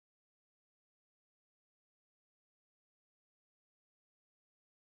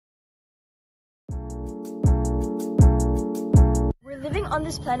We're living on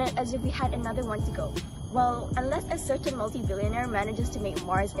this planet as if we had another one to go. Well, unless a certain multi-billionaire manages to make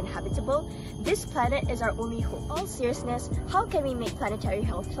Mars inhabitable, this planet is our only hope. In all seriousness, how can we make planetary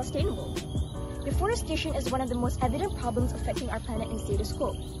health sustainable? Deforestation is one of the most evident problems affecting our planet in status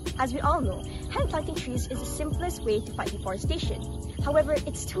quo. As we all know, hand planting trees is the simplest way to fight deforestation. However,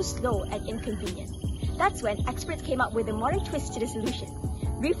 it's too slow and inconvenient. That's when experts came up with a modern twist to the solution: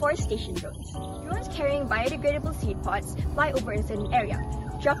 reforestation drones. Drones carrying biodegradable seed pods fly over a certain area,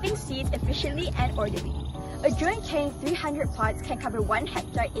 dropping seeds efficiently and orderly. A drone carrying 300 pods can cover 1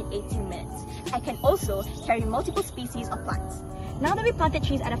 hectare in 18 minutes and can also carry multiple species of plants. Now that we planted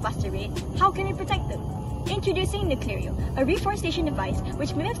trees at a faster rate, how can we protect them? Introducing Nucleario, a reforestation device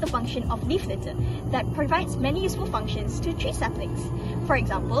which mimics the function of leaf litter that provides many useful functions to tree saplings. For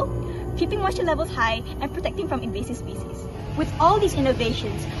example, keeping moisture levels high and protecting from invasive species. With all these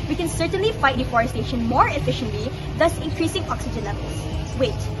innovations, we can certainly fight deforestation more efficiently, thus increasing oxygen levels.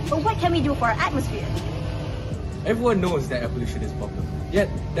 Wait, but what can we do for our atmosphere? Everyone knows that air pollution is a problem, yet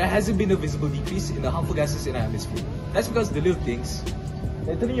there hasn't been a visible decrease in the harmful gases in our atmosphere. That's because the little things,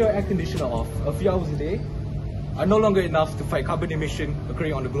 like turning your air conditioner off a few hours a day, are no longer enough to fight carbon emission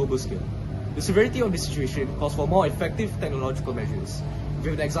occurring on a global scale. The severity of this situation calls for more effective technological measures,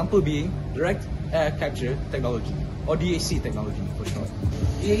 with an example being direct air capture technology, or DAC technology for short.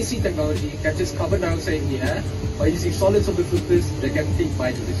 DAC technology captures carbon dioxide in the air by using solid solvent filters that can take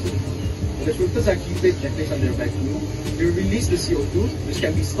by the distance. When the filters are heated and placed under a vacuum, they will release the CO2, which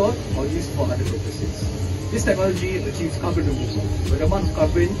can be stored or used for other purposes. This technology achieves carbon removal, where the amount of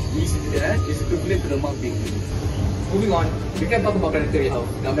carbon released into the air is equivalent to the amount being removed. Moving on, we can talk about planetary health,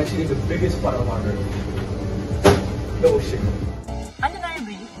 now mentioning the biggest part of our Earth, the ocean.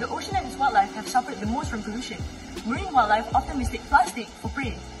 Undeniably, the ocean and its wildlife have suffered the most from pollution. Marine wildlife often mistake plastic for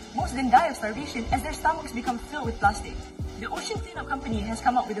prey. Most then die of starvation as their stomachs become filled with plastic. The Ocean Cleanup Company has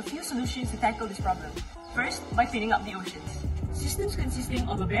come up with a few solutions to tackle this problem. First, by cleaning up the oceans. Systems consisting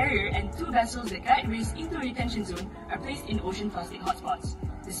of a barrier and 2 vessels that guide waste into a retention zone are placed in ocean plastic hotspots.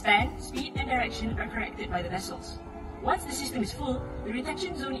 The span, speed, and direction are corrected by the vessels. Once the system is full, the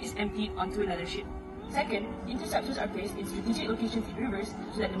retention zone is emptied onto another ship. Second, interceptors are placed in strategic locations in rivers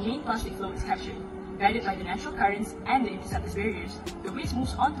so that the main plastic flow is captured. Guided by the natural currents and the interceptors barriers, the waste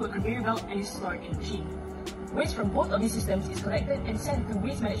moves onto a conveyor belt and is stored in a machine. Waste from both of these systems is collected and sent to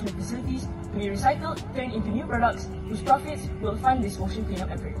waste management facilities to be recycled, turned into new products whose profits will fund this ocean cleanup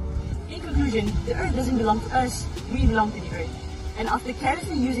effort. In conclusion, the Earth doesn't belong to us, we belong to the Earth. And after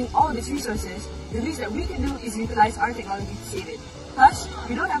carelessly using all of its resources, the least that we can do is utilize our technology to save it. Plus,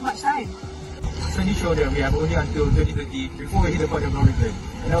 we don't have much time. Studies show that we have only until 2030 before we hit the point of no return,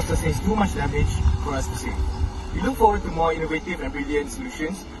 and that sustains too much damage for us to save. We look forward to more innovative and brilliant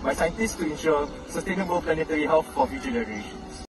solutions by scientists to ensure sustainable planetary health for future generations.